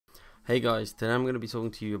Hey guys, today I'm going to be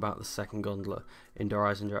talking to you about the second gondola in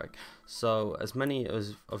Eisendrache. So, as many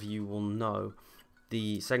of you will know,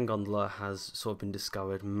 the second gondola has sort of been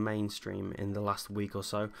discovered mainstream in the last week or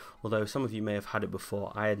so. Although some of you may have had it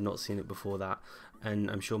before, I had not seen it before that,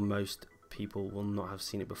 and I'm sure most people will not have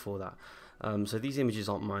seen it before that. So these images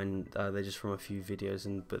aren't mine; they're just from a few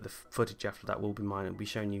videos, but the footage after that will be mine. I'll be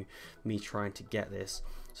showing you me trying to get this.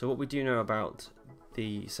 So what we do know about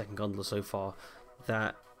the second gondola so far,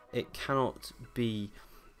 that it cannot be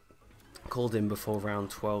called in before round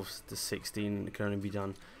 12 to 16. It can only be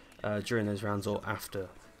done during those rounds or after,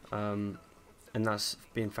 and that's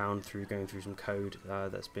been found through going through some code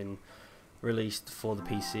that's been released for the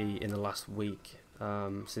PC in the last week,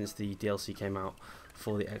 since the DLC came out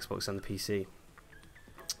for the Xbox and the PC.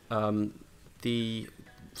 The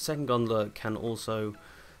second gondola can also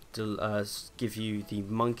give you the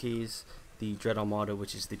monkeys, the Dread Armada,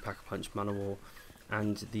 which is the Pack-a-Punch Man-O-War,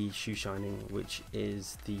 and the Shoe Shining, which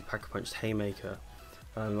is the Pack-a-Punch Haymaker.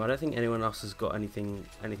 I don't think anyone else has got anything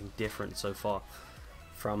different so far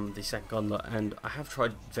from the second gondola, and I have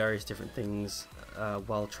tried various different things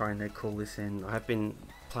while trying to call this in. I have been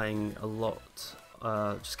playing a lot,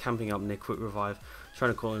 just camping up near Quick Revive,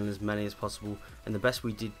 trying to call in as many as possible, and the best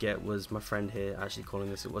we did get was my friend here actually calling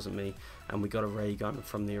this. It wasn't me, and we got a ray gun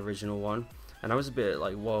from the original one. And I was a bit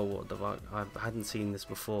like, whoa, what the fuck? I hadn't seen this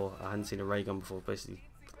before. I hadn't seen a ray gun before.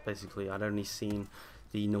 Basically, I'd only seen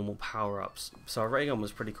the normal power-ups. So a ray gun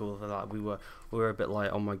was pretty cool for that. We were a bit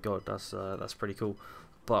like, oh my god, that's pretty cool.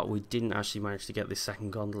 But we didn't actually manage to get this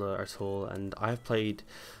second gondola at all. And I've played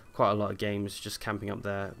quite a lot of games just camping up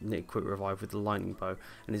there, near Quick Revive with the lightning bow,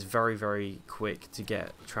 and it's very, very quick to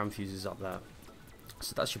get tram fuses up there.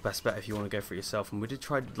 So that's your best bet if you want to go for it yourself. And we did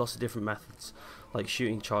try lots of different methods, like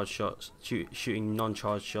shooting charged shots, shooting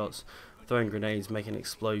non-charged shots, throwing grenades, making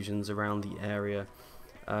explosions around the area,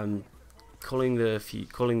 calling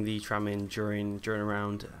the tram in during a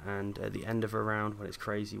round and at the end of a round when it's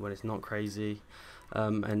crazy, when it's not crazy,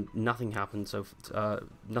 and nothing happened. So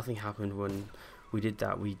nothing happened when we did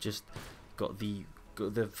that. We just got the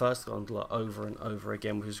first gondola over and over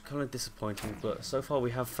again, which was kind of disappointing. But so far we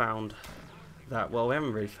have found that, well, we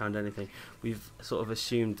haven't really found anything. We've sort of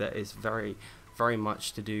assumed that it's very, very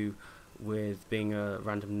much to do with being a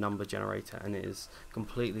random number generator, and it is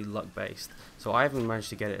completely luck based. So I haven't managed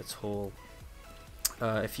to get it at all.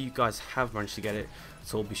 If you guys have managed to get it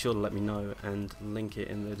at all, be sure to let me know and link it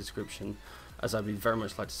in the description, as I'd very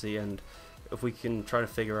much like to see, and if we can try to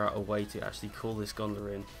figure out a way to actually call this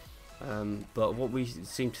gondola in. But what we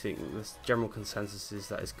seem to think, the general consensus is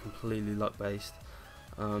that it's completely luck based.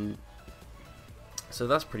 So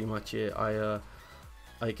that's pretty much it. I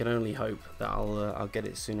can only hope that I'll get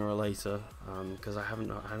it sooner or later, because I haven't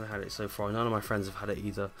had it so far. None of my friends have had it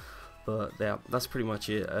either. But yeah, that's pretty much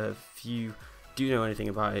it. If you do know anything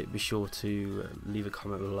about it, be sure to leave a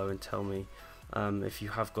comment below and tell me. If you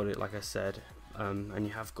have got it, like I said, and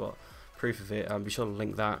you have got proof of it, be sure to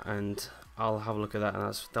link that, and I'll have a look at that, and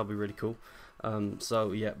that'll be really cool.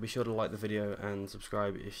 So yeah, be sure to like the video and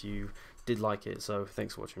subscribe if you did like it. So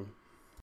thanks for watching.